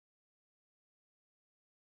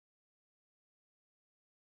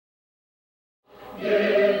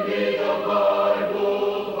Give me the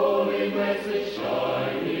Bible, holy message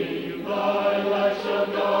shining, thy light shall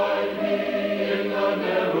guide me in the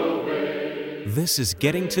narrow way. This is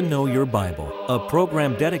Getting to Know Your Bible, a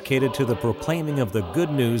program dedicated to the proclaiming of the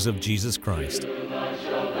good news of Jesus Christ. Light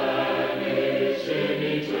shall vanish in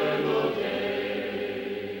eternal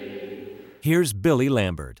day. Here's Billy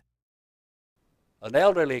Lambert. An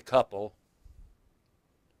elderly couple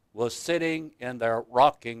was sitting in their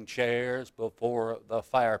rocking chairs before the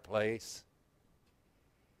fireplace,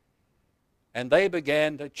 and they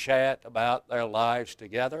began to chat about their lives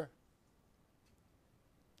together,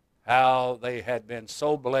 how they had been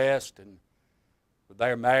so blessed and with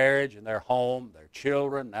their marriage and their home, their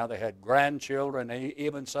children. Now they had grandchildren, and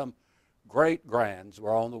even some great-grands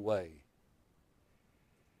were on the way.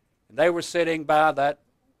 And they were sitting by that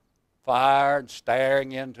fire and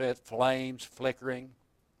staring into its flames flickering.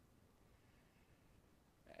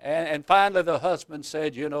 And finally the husband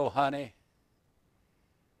said, "You know, honey,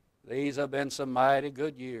 these have been some mighty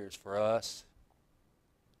good years for us.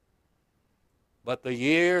 But the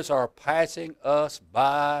years are passing us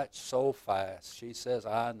by so fast." She says,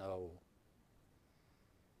 "I know."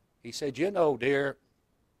 He said, "You know, dear,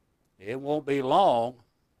 it won't be long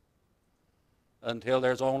until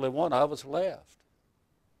there's only one of us left."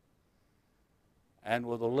 And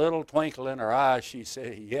with a little twinkle in her eyes, she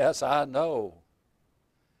said, "Yes, I know.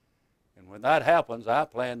 And when that happens, I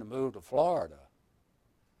plan to move to Florida."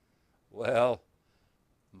 Well,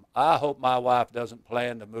 I hope my wife doesn't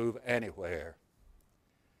plan to move anywhere.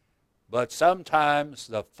 But sometimes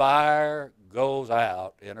the fire goes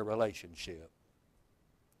out in a relationship.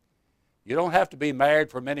 You don't have to be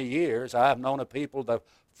married for many years. I've known of people the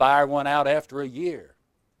fire went out after a year.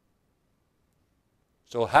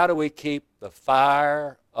 So how do we keep the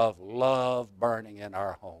fire of love burning in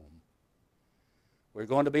our home? We're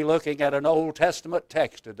going to be looking at an Old Testament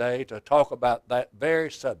text today to talk about that very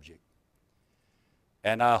subject.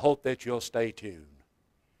 And I hope that you'll stay tuned.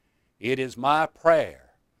 It is my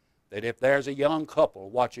prayer that if there's a young couple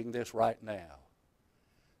watching this right now,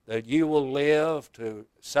 that you will live to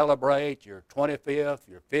celebrate your 25th,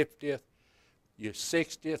 your 50th, your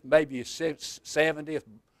 60th, maybe your 70th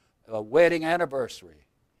wedding anniversary,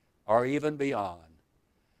 or even beyond.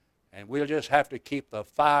 And we'll just have to keep the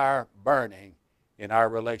fire burning in our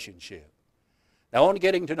relationship. Now, on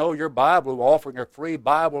Getting to Know Your Bible, we're offering a free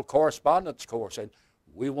Bible correspondence course, and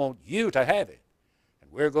we want you to have it.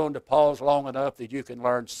 And we're going to pause long enough that you can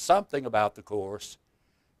learn something about the course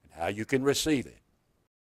and how you can receive it.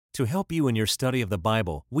 To help you in your study of the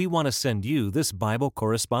Bible, we want to send you this Bible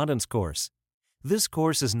correspondence course. This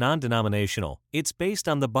course is non-denominational. It's based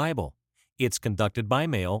on the Bible. It's conducted by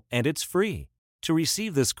mail, and it's free. To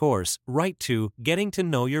receive this course, write to Getting to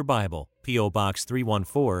Know Your Bible, P.O. Box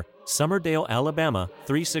 314, Summerdale, Alabama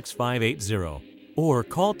 36580, or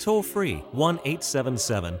call toll-free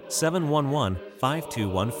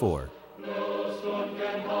 1-877-711-5214. No storm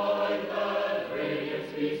can hide that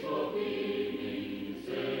radiance peaceful beaming,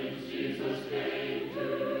 since Jesus came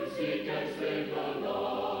to seek and save the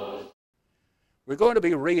lost. We're going to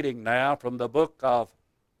be reading now from the book of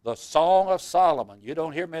the Song of Solomon. You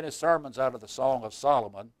don't hear many sermons out of the Song of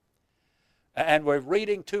Solomon. And we're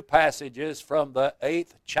reading two passages from the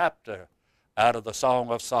 8th chapter out of the Song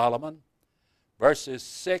of Solomon, verses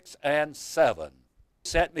 6 and 7.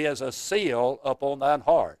 "Set me as a seal upon thine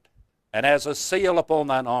heart, and as a seal upon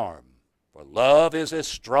thine arm. For love is as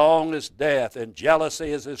strong as death, and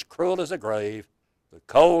jealousy is as cruel as the grave. The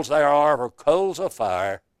coals thereof are coals of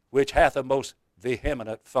fire, which hath a most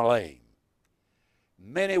vehement flame.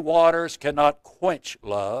 Many waters cannot quench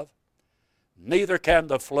love, neither can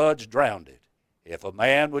the floods drown it. If a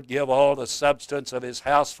man would give all the substance of his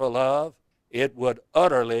house for love, it would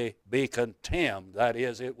utterly be contemned. That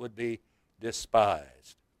is, it would be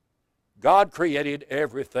despised." God created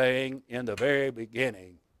everything in the very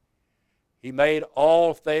beginning. He made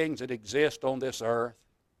all things that exist on this earth.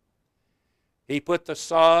 He put the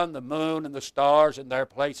sun, the moon, and the stars in their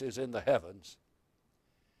places in the heavens.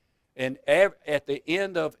 And at the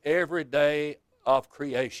end of every day of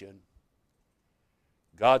creation,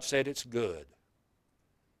 God said it's good.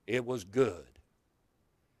 It was good.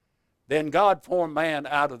 Then God formed man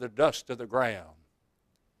out of the dust of the ground.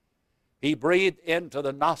 He breathed into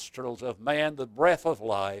the nostrils of man the breath of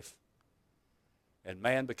life, and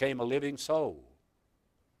man became a living soul.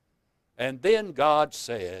 And then God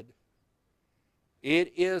said,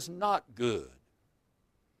 "It is not good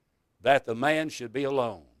that the man should be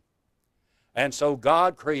alone." And so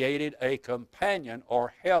God created a companion or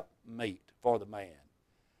helpmeet for the man,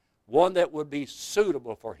 one that would be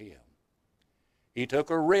suitable for him. He took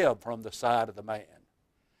a rib from the side of the man.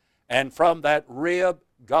 And from that rib,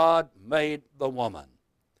 God made the woman.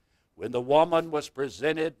 When the woman was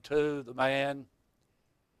presented to the man,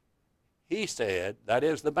 he said, that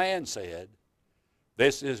is, the man said,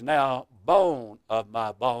 "This is now bone of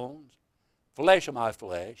my bones, flesh of my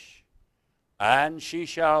flesh, and she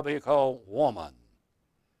shall be called woman,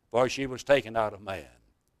 for she was taken out of man.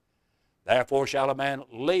 Therefore shall a man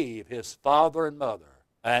leave his father and mother,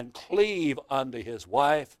 and cleave unto his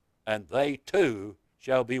wife, and they two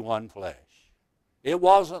shall be one flesh." It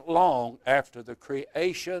wasn't long after the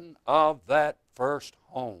creation of that first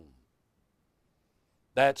home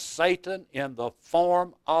that Satan, in the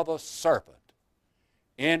form of a serpent,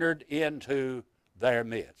 entered into their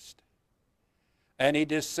midst. And he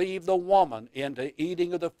deceived the woman into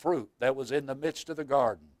eating of the fruit that was in the midst of the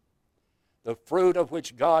garden, the fruit of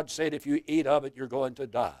which God said, if you eat of it, you're going to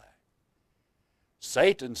die.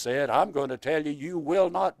 Satan said, "I'm going to tell you, you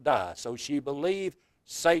will not die." So she believed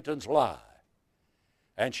Satan's lie.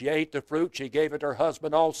 And she ate the fruit. She gave it to her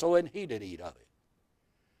husband also, and he did eat of it.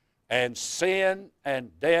 And sin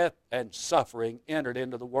and death and suffering entered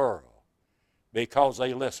into the world because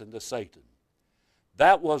they listened to Satan.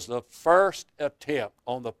 That was the first attempt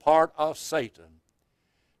on the part of Satan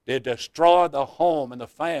to destroy the home and the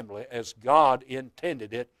family as God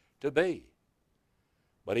intended it to be.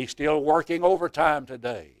 But he's still working overtime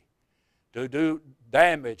today to do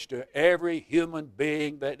damage to every human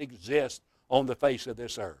being that exists on the face of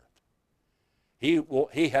this earth.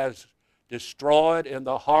 He has destroyed in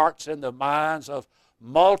the hearts and the minds of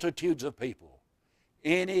multitudes of people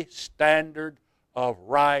any standard of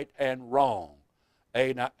right and wrong,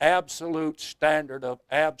 an absolute standard of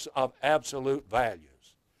absolute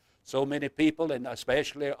values. So many people, and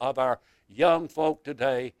especially of our young folk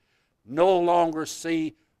today, no longer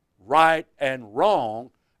see right and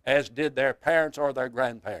wrong as did their parents or their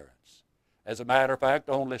grandparents. As a matter of fact,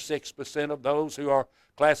 only 6% of those who are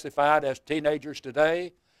classified as teenagers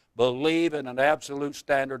today believe in an absolute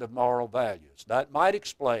standard of moral values. That might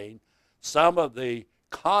explain some of the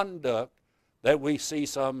conduct that we see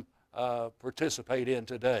some participate in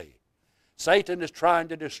today. Satan is trying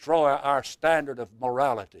to destroy our standard of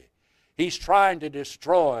morality. He's trying to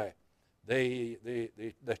destroy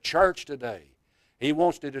the church today. He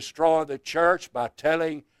wants to destroy the church by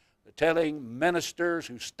telling ministers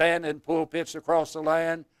who stand in pulpits across the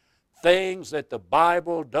land things that the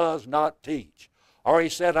Bible does not teach. Or he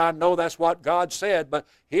said, "I know that's what God said, but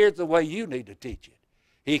here's the way you need to teach it."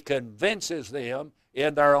 He convinces them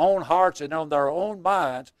in their own hearts and on their own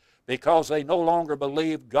minds because they no longer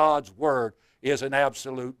believe God's Word is an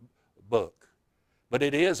absolute book. But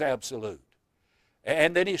it is absolute.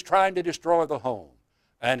 And then he's trying to destroy the home.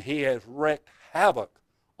 And he has wreaked havoc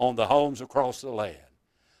on the homes across the land.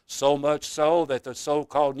 So much so that the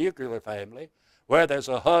so-called nuclear family, where there's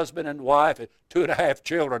a husband and wife and 2.5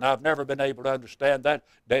 children, I've never been able to understand that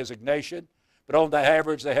designation, but on the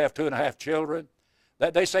average they have 2.5 children.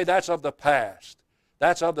 They say that's of the past.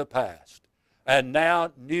 That's of the past. And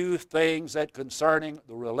now new things that concerning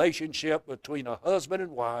the relationship between a husband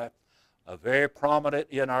and wife are very prominent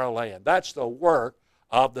in our land. That's the work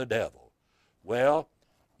of the devil. Well,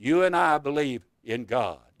 you and I believe in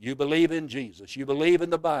God. You believe in Jesus. You believe in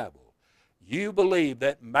the Bible. You believe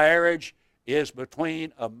that marriage is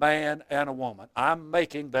between a man and a woman. I'm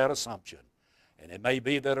making that assumption. And it may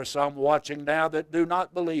be there are some watching now that do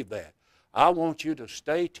not believe that. I want you to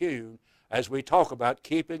stay tuned as we talk about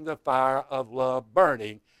keeping the fire of love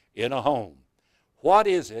burning in a home. What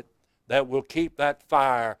is it that will keep that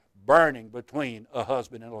fire burning between a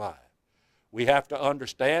husband and a wife? We have to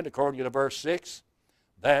understand, according to verse 6,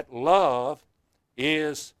 that love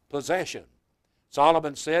is possession.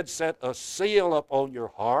 Solomon said, "Set a seal upon your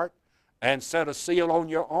heart and set a seal on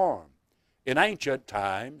your arm." In ancient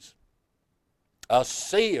times, a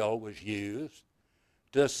seal was used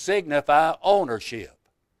to signify ownership.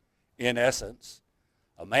 In essence,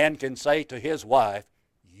 a man can say to his wife,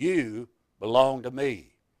 "You belong to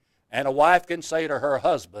me." And a wife can say to her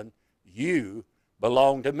husband, "You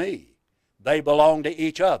belong to me." They belong to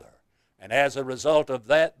each other. And as a result of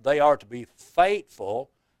that, they are to be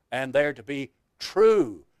faithful and they're to be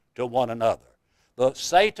true to one another. The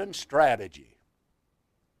Satan's strategy,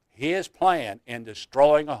 his plan in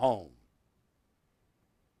destroying a home,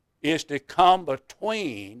 is to come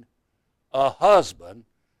between a husband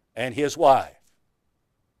and his wife.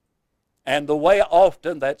 And the way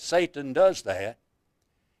often that Satan does that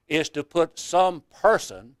is to put some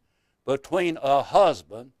person between a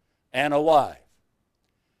husband and a wife.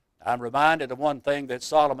 I'm reminded of one thing that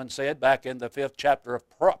Solomon said back in the 5th chapter of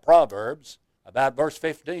Proverbs, about verse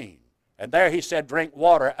 15. And there he said, drink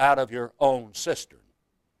water out of your own cistern.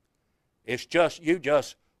 It's just, you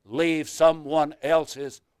just leave someone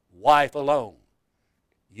else's wife alone.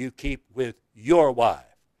 You keep with your wife.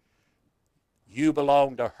 You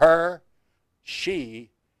belong to her.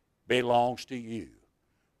 She belongs to you.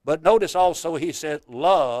 But notice also he said,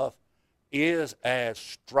 love is as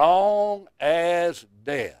strong as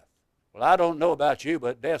death. Well, I don't know about you,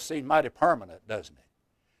 but death seems mighty permanent, doesn't it?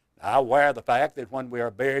 I'm aware of the fact that when we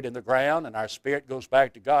are buried in the ground and our spirit goes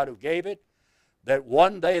back to God who gave it, that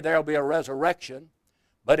one day there will be a resurrection,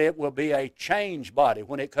 but it will be a changed body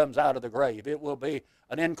when it comes out of the grave. It will be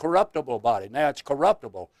an incorruptible body. Now it's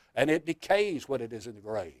corruptible, and it decays when it is in the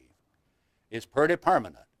grave. It's pretty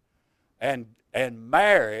permanent. And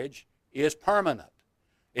marriage is permanent.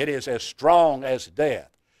 It is as strong as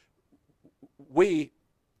death. We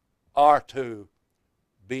are to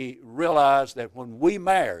realize that when we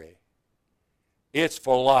marry, it's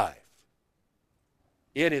for life.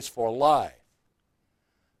 It is for life.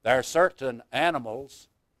 There are certain animals,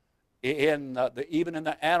 even in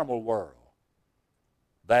the animal world,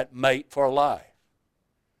 that mate for life.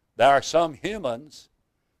 There are some humans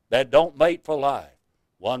that don't mate for life.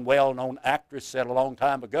 One well-known actress said a long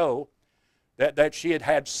time ago that she had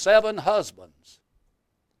had 7 husbands.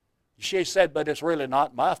 She said, but it's really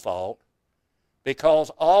not my fault, because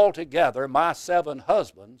altogether my 7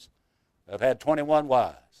 husbands have had 21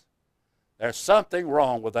 wives. There's something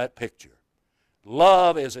wrong with that picture.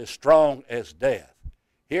 Love is as strong as death.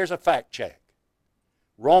 Here's a fact check.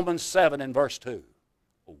 Romans 7 and verse 2.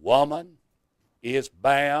 A woman is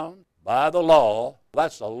bound by the law,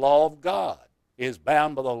 that's the law of God, is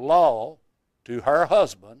bound by the law to her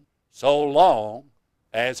husband so long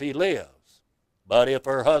as he lives. But if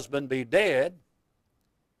her husband be dead,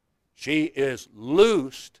 she is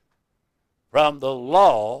loosed from the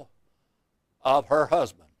law of her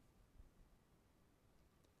husband.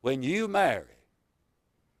 When you marry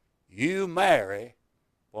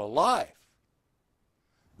for life.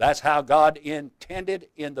 That's how God intended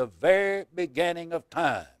in the very beginning of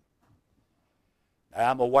time. Now,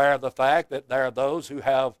 I'm aware of the fact that there are those who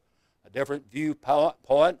have a different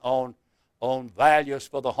viewpoint on values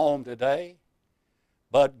for the home today,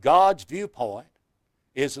 but God's viewpoint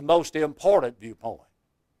is the most important viewpoint.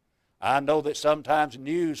 I know that sometimes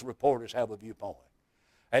news reporters have a viewpoint,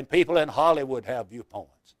 and people in Hollywood have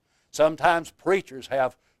viewpoints. Sometimes preachers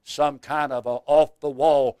have some kind of an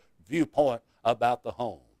off-the-wall viewpoint about the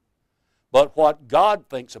home. But what God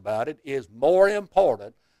thinks about it is more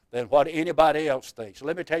important than what anybody else thinks.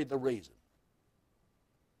 Let me tell you the reason.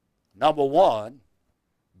 Number one,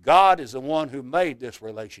 God is the one who made this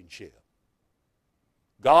relationship.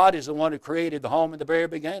 God is the one who created the home in the very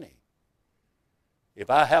beginning. If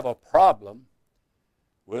I have a problem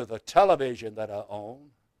with a television that I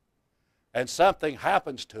own and something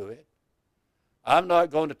happens to it, I'm not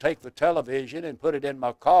going to take the television and put it in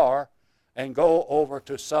my car and go over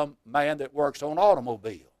to some man that works on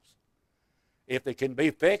automobiles. If it can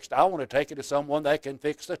be fixed, I want to take it to someone that can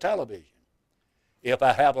fix the television. If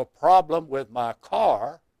I have a problem with my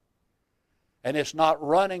car and it's not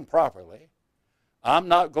running properly, I'm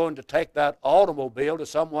not going to take that automobile to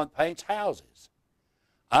someone who paints houses.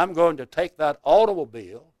 I'm going to take that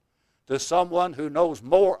automobile to someone who knows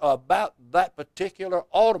more about that particular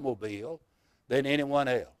automobile than anyone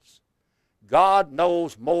else. God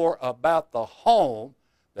knows more about the home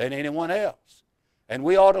than anyone else. And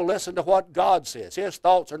we ought to listen to what God says. His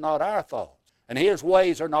thoughts are not our thoughts, and His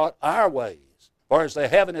ways are not our ways. For as the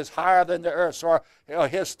heaven is higher than the earth, so are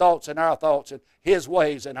His thoughts and our thoughts, and His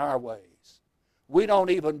ways and our ways. We don't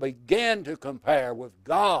even begin to compare with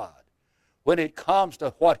God when it comes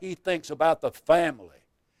to what He thinks about the family.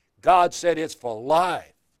 God said it's for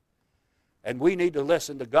life, and we need to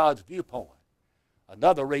listen to God's viewpoint.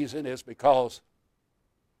 Another reason is because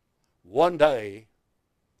one day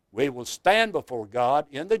we will stand before God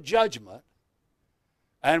in the judgment,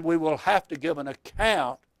 and we will have to give an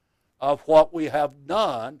account of what we have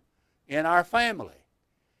done in our family.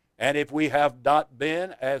 And if we have not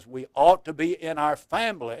been as we ought to be in our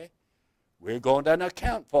family, we're going to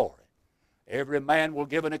account for it. Every man will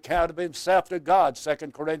give an account of himself to God, 2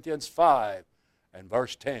 Corinthians 5 and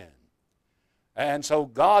verse 10. And so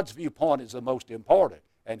God's viewpoint is the most important.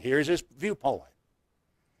 And here's His viewpoint.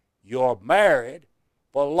 You're married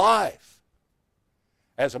for life.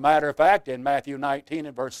 As a matter of fact, in Matthew 19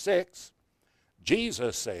 and verse 6,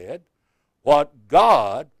 Jesus said, what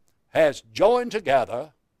God has joined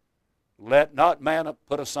together, let not man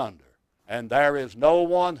put asunder. And there is no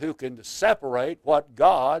one who can separate what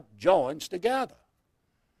God joins together.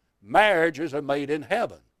 Marriages are made in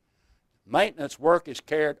heaven. Maintenance work is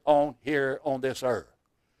carried on here on this earth.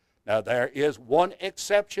 Now, there is one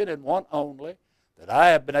exception and one only that I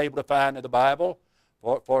have been able to find in the Bible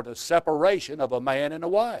for the separation of a man and a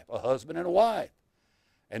wife, a husband and a wife.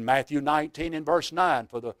 In Matthew 19 and verse 9,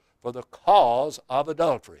 for the cause of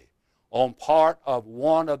adultery on part of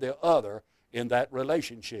one or the other in that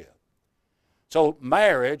relationship. So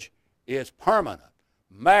marriage is permanent.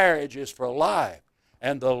 Marriage is for life.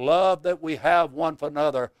 And the love that we have one for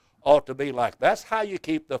another ought to be like. That's how you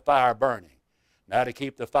keep the fire burning. Now, to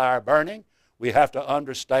keep the fire burning, we have to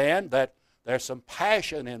understand that there's some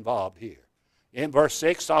passion involved here. In verse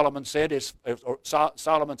 6, Solomon said its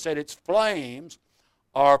flames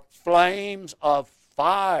are flames of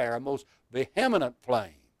fire, a most vehement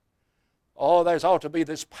flame. Oh, there's ought to be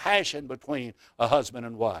this passion between a husband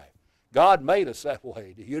and wife. God made us that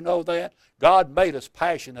way. Do you know that? God made us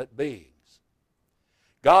passionate beings.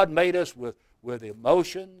 God made us with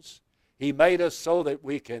emotions. He made us so that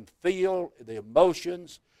we can feel the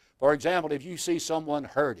emotions. For example, if you see someone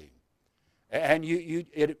hurting, and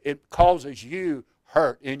it causes you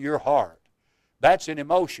hurt in your heart, that's an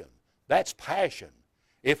emotion. That's passion.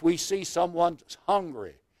 If we see someone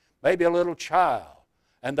hungry, maybe a little child,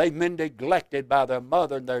 and they've been neglected by their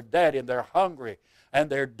mother and their daddy, and they're hungry, and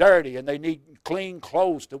they're dirty, and they need clean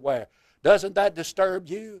clothes to wear, doesn't that disturb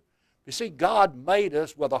you? You see, God made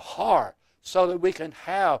us with a heart so that we can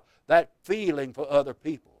have that feeling for other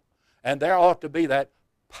people. And there ought to be that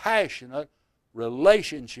passionate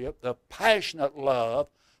relationship, the passionate love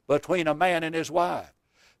between a man and his wife.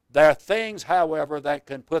 There are things, however, that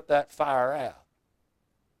can put that fire out.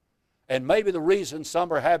 And maybe the reason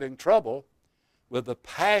some are having trouble with the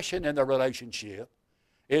passion in the relationship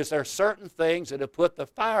is there are certain things that have put the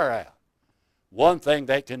fire out. One thing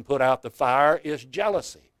that can put out the fire is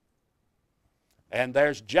jealousy. And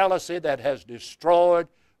there's jealousy that has destroyed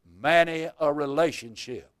many a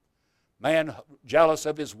relationship. Man jealous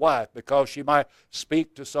of his wife because she might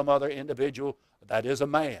speak to some other individual. That is a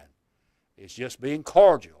man. He's just being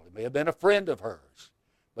cordial. He may have been a friend of hers,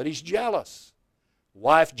 but he's jealous.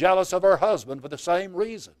 Wife jealous of her husband for the same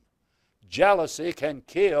reason. Jealousy can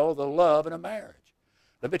kill the love in a marriage.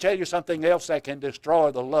 Let me tell you something else that can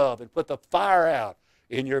destroy the love and put the fire out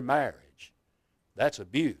in your marriage. That's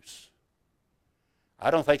abuse.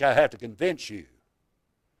 I don't think I have to convince you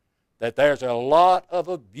that there's a lot of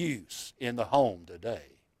abuse in the home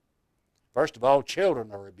today. First of all,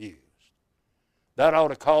 children are abused. That ought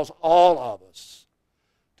to cause all of us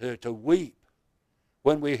to weep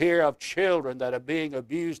when we hear of children that are being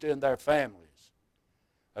abused in their families.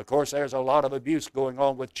 Of course, there's a lot of abuse going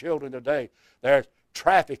on with children today. There's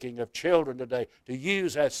trafficking of children today to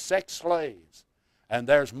use as sex slaves. And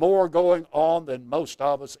there's more going on than most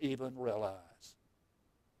of us even realize.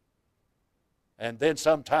 And then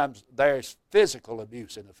sometimes there's physical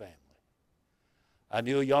abuse in the family. I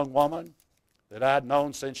knew a young woman that I'd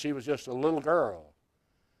known since she was just a little girl.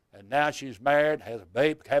 And now she's married, has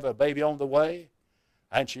a baby on the way.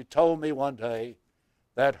 And she told me one day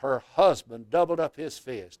that her husband doubled up his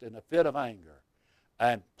fist in a fit of anger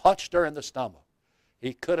and punched her in the stomach.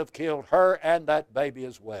 He could have killed her and that baby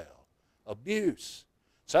as well. Abuse.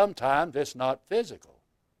 Sometimes it's not physical.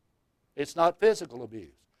 It's not physical abuse.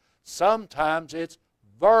 Sometimes it's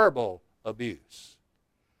verbal abuse.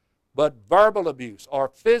 But verbal abuse or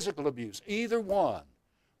physical abuse, either one,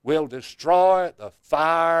 will destroy the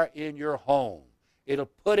fire in your home. It'll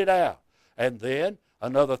put it out. And then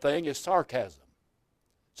another thing is sarcasm.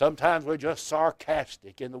 Sometimes we're just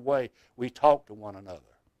sarcastic in the way we talk to one another.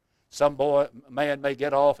 Some man may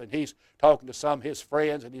get off and he's talking to some of his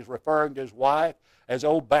friends and he's referring to his wife as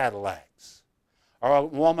old battle axe. Or a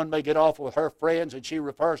woman may get off with her friends and she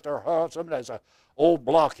refers to her husband as an old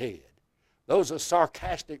blockhead. Those are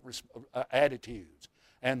sarcastic attitudes.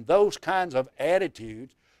 And those kinds of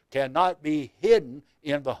attitudes cannot be hidden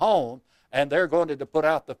in the home, and they're going to put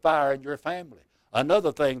out the fire in your family.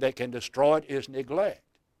 Another thing that can destroy it is neglect.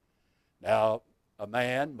 Now, a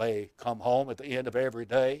man may come home at the end of every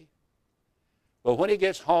day, but when he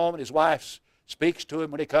gets home and his wife speaks to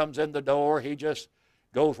him when he comes in the door, he just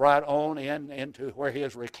goes right on into where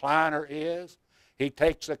his recliner is. He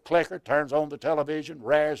takes the clicker, turns on the television,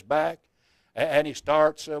 rears back, and he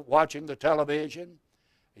starts watching the television.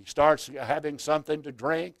 He starts having something to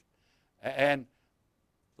drink, and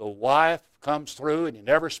the wife comes through and he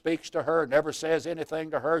never speaks to her, never says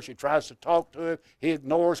anything to her. She tries to talk to him. He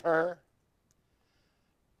ignores her.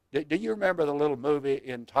 Do you remember the little movie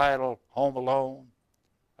entitled Home Alone?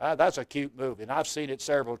 That's a cute movie, and I've seen it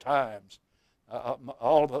several times.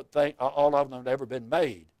 All of them have ever been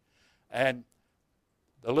made. And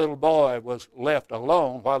the little boy was left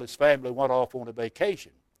alone while his family went off on a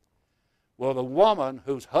vacation. Well, the woman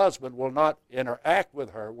whose husband will not interact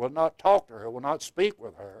with her, will not talk to her, will not speak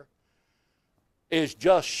with her, is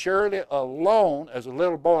just surely alone as a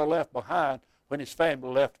little boy left behind when his family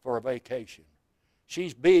left for a vacation.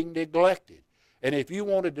 She's being neglected. And if you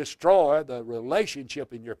want to destroy the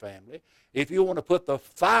relationship in your family, if you want to put the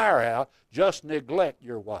fire out, just neglect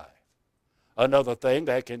your wife. Another thing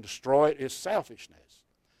that can destroy it is selfishness.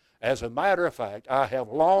 As a matter of fact, I have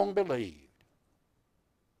long believed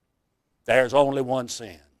there's only one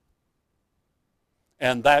sin.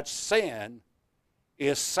 And that sin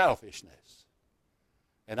is selfishness.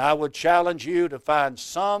 And I would challenge you to find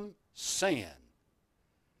some sin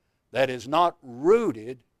that is not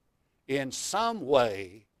rooted in some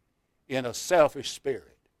way in a selfish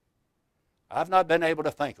spirit. I've not been able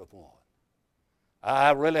to think of one.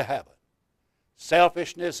 I really haven't.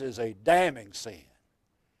 Selfishness is a damning sin.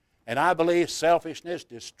 And I believe selfishness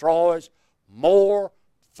destroys more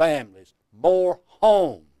families, more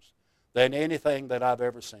homes than anything that I've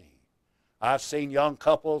ever seen. I've seen young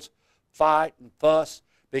couples fight and fuss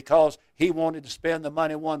because he wanted to spend the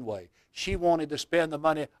money one way. She wanted to spend the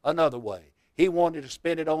money another way. He wanted to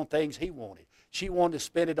spend it on things he wanted. She wanted to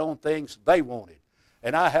spend it on things they wanted.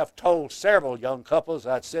 And I have told several young couples,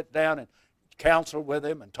 I'd sit down and counsel with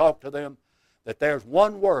them and talk to them, that there's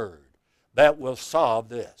one word that will solve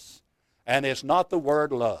this. And it's not the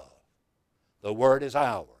word love. The word is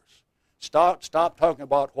ours. Stop talking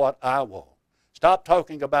about what I want. Stop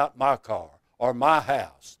talking about my car or my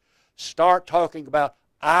house. Start talking about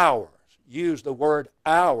ours. Use the word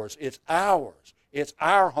ours. It's ours. It's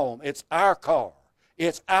our home. It's our car.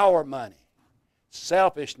 It's our money.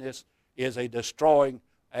 Selfishness is a destroying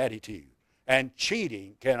attitude. And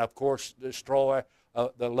cheating can, of course, destroy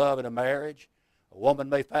the love in a marriage. A woman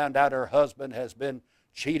may find out her husband has been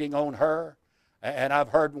cheating on her. And I've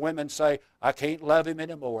heard women say, I can't love him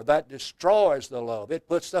anymore. That destroys the love. It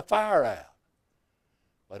puts the fire out.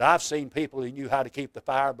 But I've seen people who knew how to keep the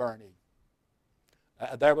fire burning.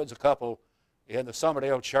 There was a couple in the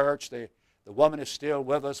Summerdale church. The woman is still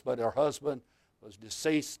with us, but her husband was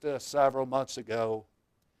deceased several months ago.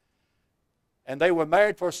 And they were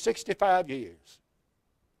married for 65 years.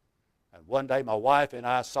 And one day my wife and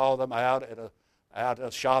I saw them out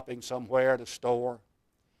shopping somewhere at a store.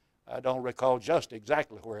 I don't recall just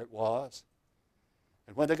exactly where it was.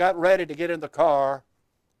 And when they got ready to get in the car,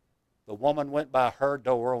 the woman went by her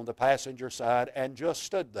door on the passenger side and just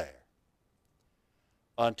stood there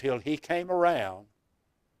until he came around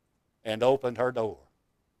and opened her door.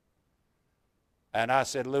 And I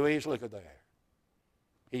said, Louise, look at there.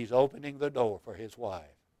 He's opening the door for his wife.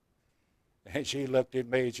 And she looked at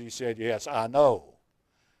me and she said, yes, I know.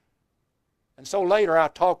 And so later I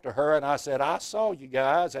talked to her and I said, I saw you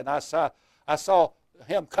guys and I saw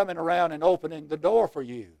him coming around and opening the door for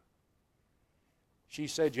you. She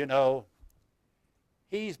said, you know,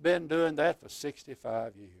 he's been doing that for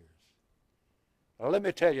 65 years. Well, let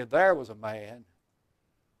me tell you, there was a man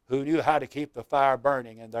who knew how to keep the fire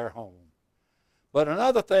burning in their home. But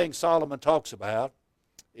another thing Solomon talks about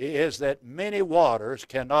is that many waters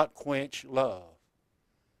cannot quench love.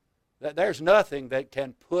 That there's nothing that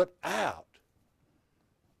can put out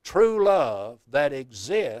true love that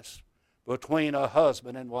exists between a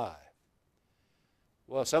husband and wife.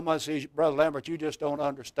 Well, someone says, Brother Lambert, you just don't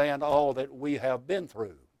understand all that we have been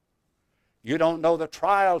through. You don't know the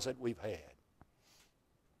trials that we've had.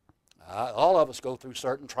 All of us go through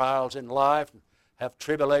certain trials in life, have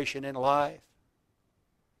tribulation in life.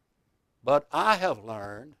 But I have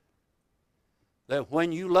learned that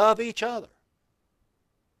when you love each other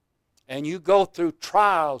and you go through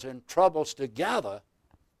trials and troubles together,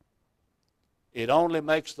 it only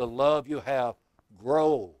makes the love you have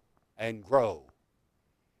grow and grow.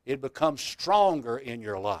 It becomes stronger in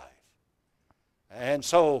your life. And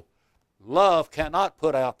so love cannot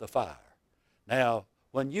put out the fire. Now,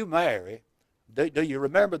 when you marry, do you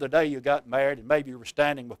remember the day you got married and maybe you were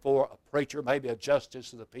standing before a preacher, maybe a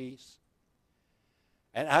justice of the peace?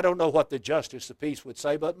 And I don't know what the justice of the peace would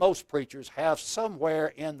say, but most preachers have somewhere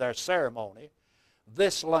in their ceremony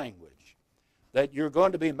this language, that you're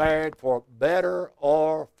going to be married for better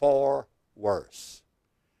or for worse.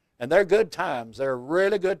 And they're good times. They're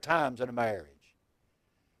really good times in a marriage.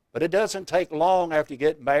 But it doesn't take long after you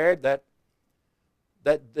get married that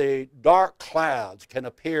the dark clouds can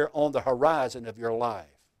appear on the horizon of your life.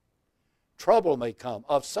 Trouble may come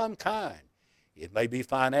of some kind. It may be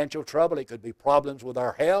financial trouble. It could be problems with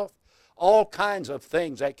our health. All kinds of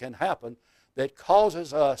things that can happen that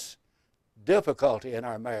causes us difficulty in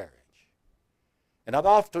our marriage. And I've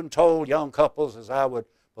often told young couples as I would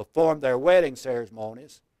perform their wedding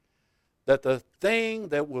ceremonies that the thing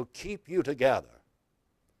that will keep you together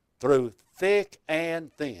through thick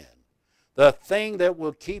and thin, the thing that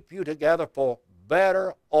will keep you together for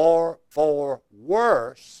better or for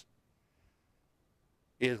worse,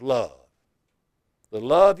 is love. The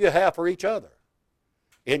love you have for each other.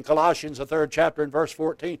 In Colossians, the 3rd chapter and verse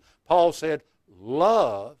 14, Paul said,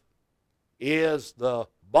 love is the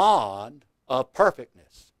bond of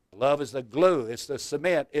perfectness. Love is the glue, it's the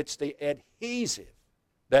cement, it's the adhesive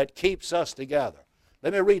that keeps us together.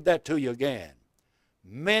 Let me read that to you again.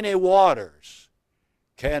 Many waters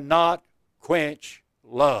cannot quench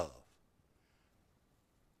love.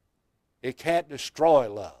 It can't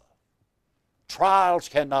destroy love. Trials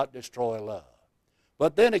cannot destroy love.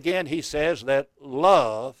 But then again, he says that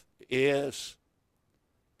love is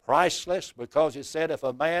priceless, because he said if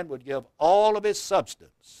a man would give all of his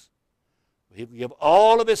substance, he would give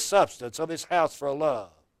all of his substance of his house for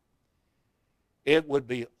love, it would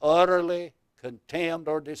be utterly contemned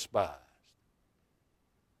or despised.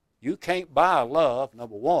 You can't buy love,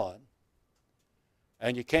 number one,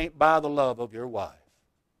 and you can't buy the love of your wife.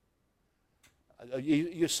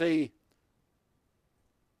 You see,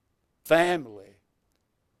 family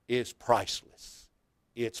is priceless.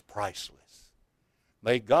 It's priceless.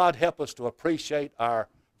 May God help us to appreciate our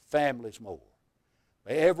families more.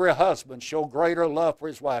 May every husband show greater love for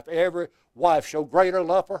his wife. Every wife show greater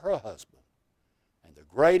love for her husband. And the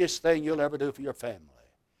greatest thing you'll ever do for your family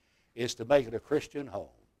is to make it a Christian home.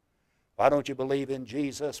 Why don't you believe in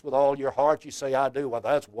Jesus with all your heart? You say, I do. Well,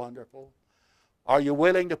 that's wonderful. Are you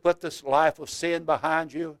willing to put this life of sin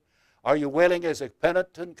behind you? Are you willing, as a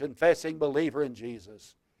penitent, confessing believer in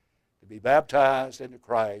Jesus, to be baptized into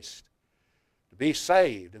Christ, to be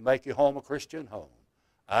saved and make your home a Christian home?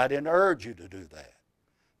 I'd urge you to do that.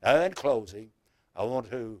 Now, in closing, I want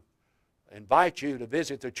to invite you to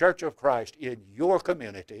visit the Church of Christ in your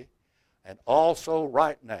community, and also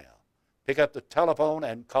right now, pick up the telephone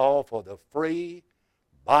and call for the free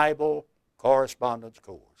Bible correspondence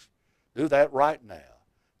course. Do that right now.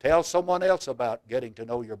 Tell someone else about getting to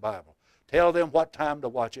know your Bible. Tell them what time to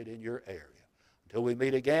watch it in your area. Until we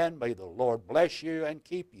meet again, may the Lord bless you and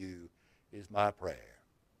keep you, is my prayer.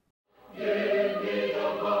 Give me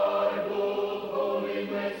the Bible, holy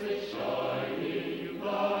message shining,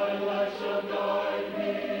 thy light shall guide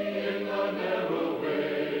me in the narrow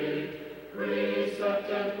way. Precept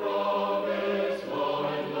and promise,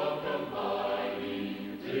 law and love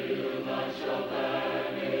combining, till I shall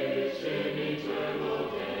vanish in eternal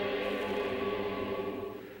day.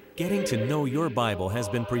 Getting to Know Your Bible has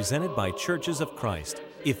been presented by Churches of Christ.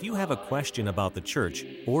 If you have a question about the church,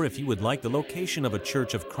 or if you would like the location of a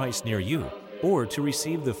Church of Christ near you, or to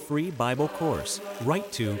receive the free Bible course,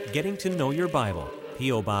 write to Getting to Know Your Bible,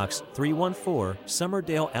 P.O. Box 314,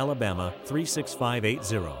 Summerdale, Alabama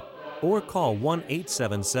 36580, or call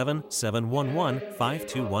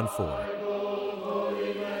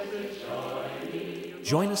 1-877-711-5214.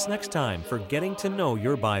 Join us next time for Getting to Know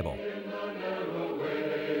Your Bible.